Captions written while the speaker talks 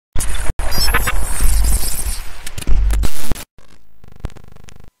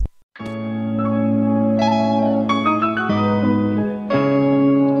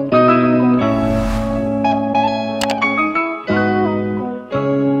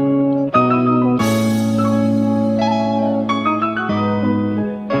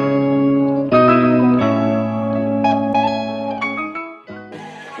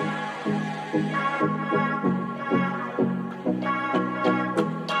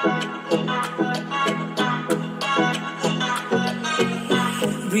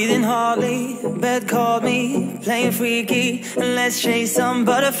breathing hardly, bed called me, playing freaky. And let's chase some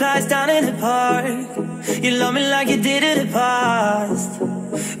butterflies down in the park. You love me like you did in the past.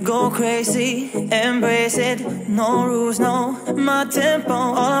 Go crazy, embrace it. No rules, no, my tempo.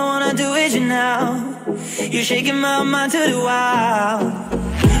 All I wanna do is you now. You're shaking my mind to the wild.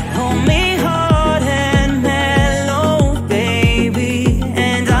 Hold me hard and mellow, baby.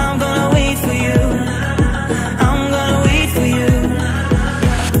 And I'm gonna wait for you. I'm gonna wait for you.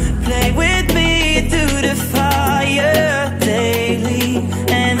 Play with me through the fire daily.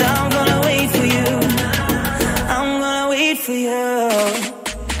 And I'm gonna wait for you. I'm gonna wait for you.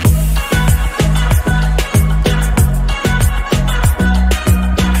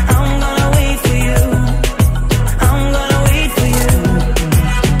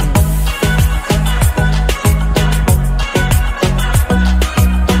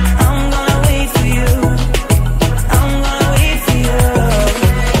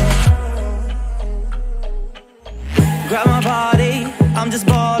 Grab my body, I'm just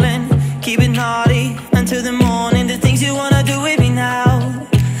ballin', keep it naughty until the morning. The things you wanna do with me now,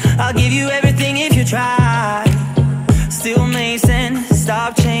 I'll give you everything if you try. Still Mason,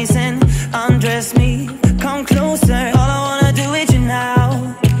 stop chasing, undress me, come closer. All I wanna do is you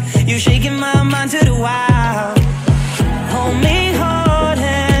now. You're shaking my mind to the wild. Hold me hard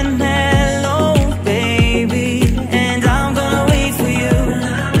and mellow, baby. And I'm gonna wait for you.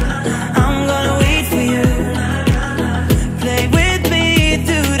 I'm gonna wait for you. Play with me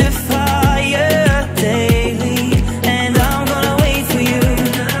through the fire daily. And I'm gonna wait for you.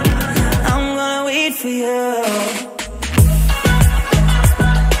 I'm gonna wait for you.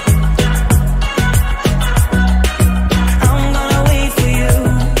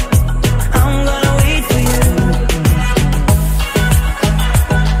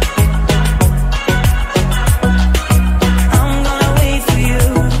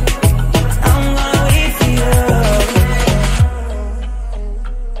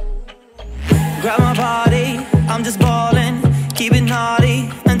 Grab my body, I'm just ballin', keep it naughty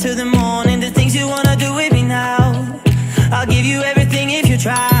until the morning. The things you wanna do with me now, I'll give you everything if you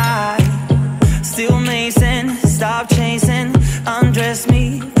try. Still Mason, stop